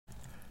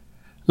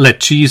Let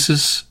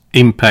Jesus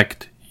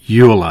impact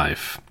your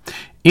life.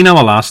 In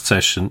our last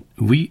session,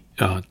 we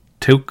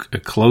took a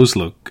close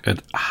look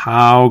at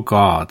how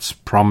God's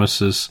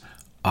promises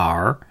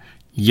are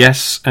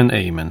yes and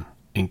amen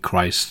in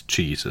Christ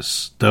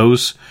Jesus.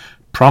 Those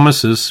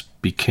promises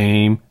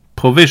became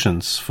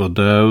provisions for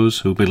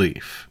those who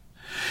believe.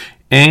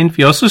 And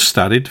we also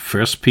studied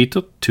 1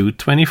 Peter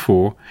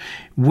 2:24,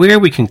 where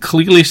we can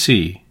clearly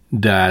see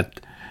that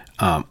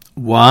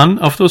one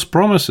of those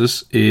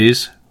promises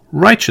is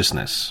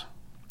righteousness.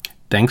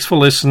 Thanks for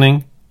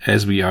listening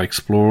as we are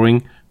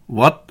exploring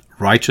what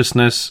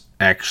righteousness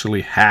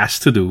actually has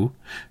to do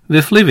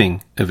with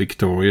living a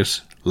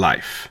victorious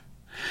life.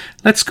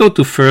 Let's go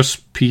to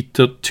 1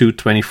 Peter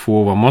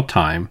 2:24 one more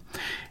time.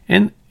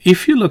 And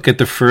if you look at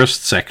the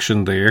first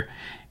section there,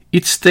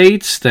 it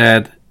states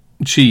that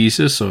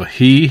Jesus, or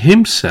He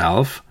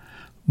Himself,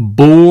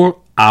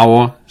 bore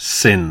our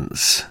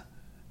sins.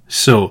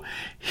 So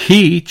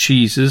He,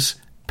 Jesus,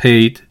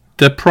 paid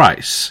the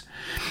price.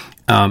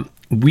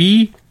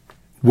 We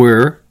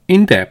were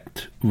in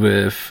debt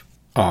with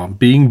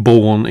being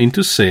born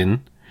into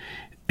sin,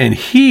 and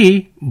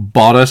He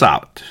bought us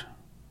out.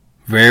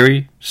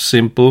 Very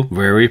simple,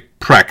 very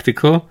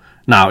practical.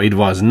 Now, it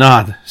was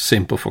not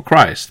simple for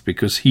Christ,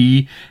 because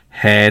He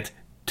had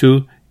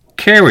to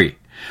carry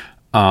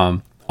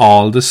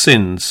all the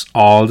sins,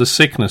 all the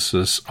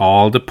sicknesses,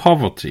 all the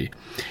poverty.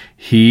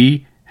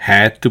 He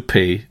had to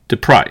pay the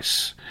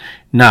price.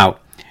 Now,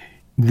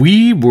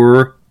 we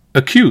were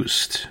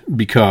accused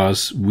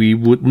because we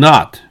would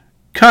not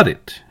cut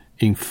it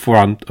in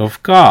front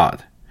of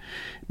God.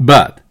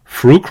 But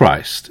through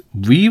Christ,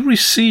 we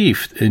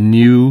received a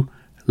new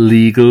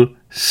legal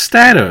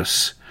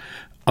status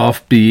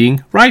of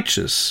being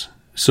righteous.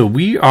 So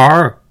we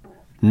are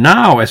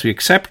now, as we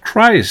accept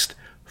Christ,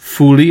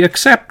 fully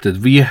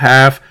accepted. We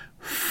have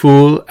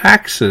full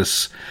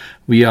access.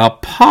 We are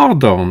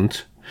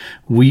pardoned.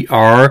 We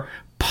are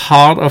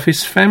part of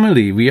His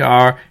family. We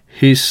are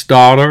His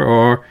daughter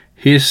or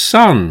His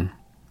son.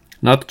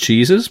 Not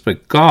Jesus,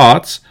 but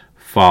God's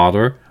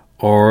Father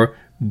or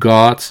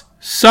God's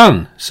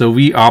Son. So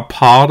we are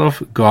part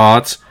of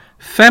God's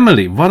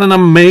family. What an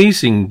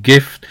amazing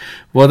gift.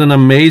 What an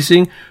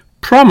amazing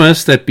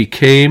promise that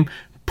became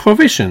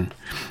provision.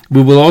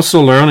 We will also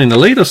learn in a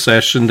later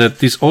session that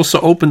this also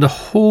opened a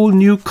whole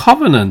new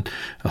covenant,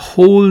 a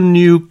whole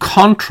new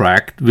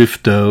contract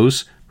with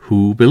those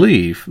who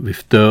believe,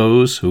 with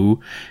those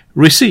who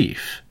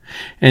receive.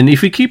 And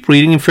if we keep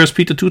reading in 1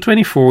 Peter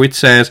 2:24, it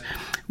says,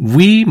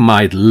 we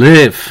might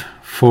live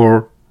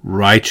for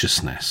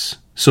righteousness.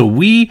 So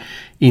we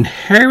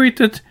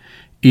inherited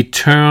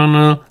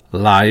eternal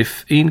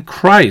life in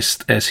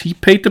Christ as He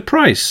paid the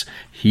price.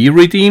 He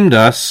redeemed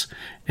us,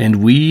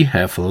 and we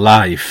have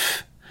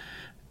life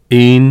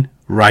in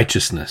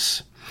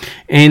righteousness.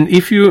 And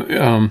if you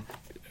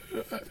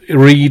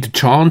read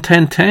John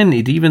 10:10,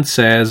 it even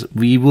says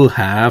we will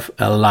have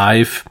a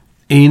life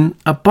in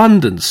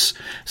abundance.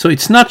 So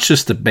it's not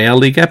just to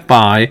barely get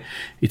by.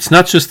 It's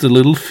not just a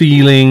little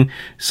feeling,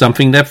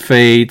 something that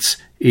fades.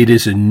 It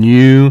is a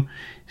new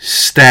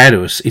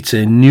status. It's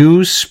a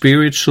new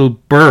spiritual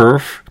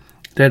birth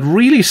that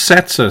really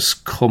sets us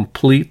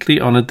completely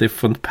on a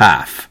different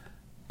path.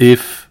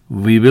 If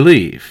we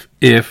believe,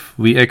 if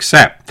we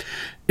accept,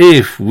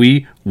 if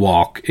we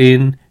walk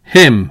in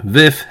Him,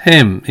 with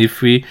Him,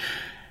 if we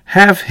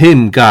have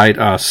Him guide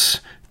us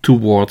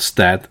towards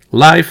that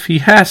life He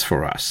has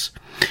for us.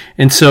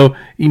 And so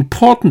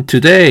important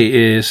today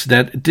is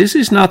that this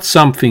is not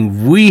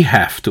something we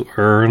have to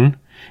earn.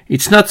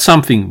 It's not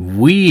something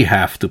we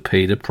have to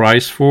pay the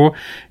price for.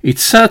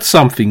 It's not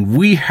something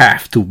we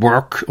have to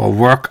work or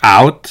work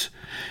out.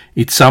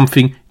 It's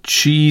something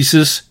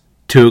Jesus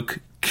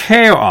took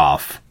care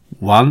of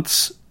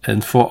once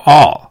and for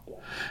all.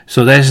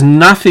 So there's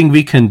nothing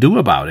we can do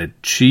about it.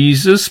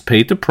 Jesus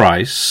paid the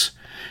price.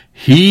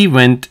 He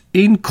went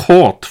in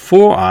court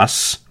for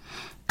us,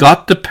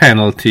 got the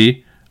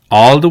penalty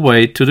all the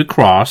way to the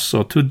cross,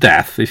 or to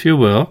death, if you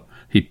will.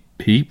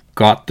 He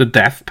got the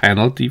death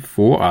penalty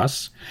for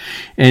us.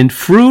 And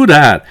through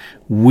that,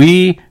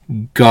 we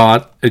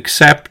got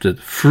accepted.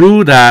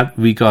 Through that,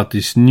 we got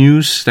this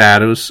new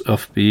status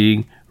of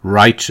being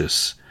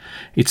righteous.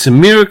 It's a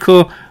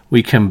miracle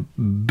we can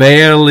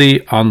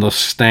barely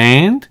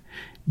understand,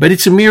 but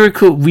it's a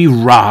miracle we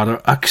rather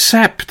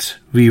accept,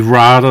 we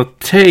rather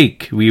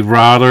take, we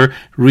rather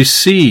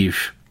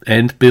receive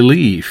and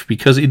believe,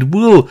 because it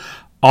will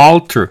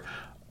alter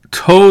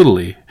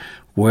totally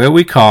where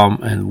we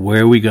come and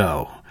where we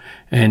go.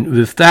 And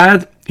with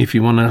that, if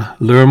you want to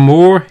learn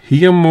more,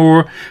 hear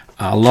more,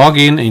 log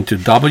into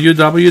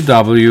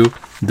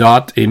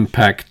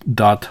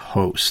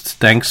www.impact.host.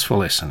 Thanks for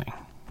listening.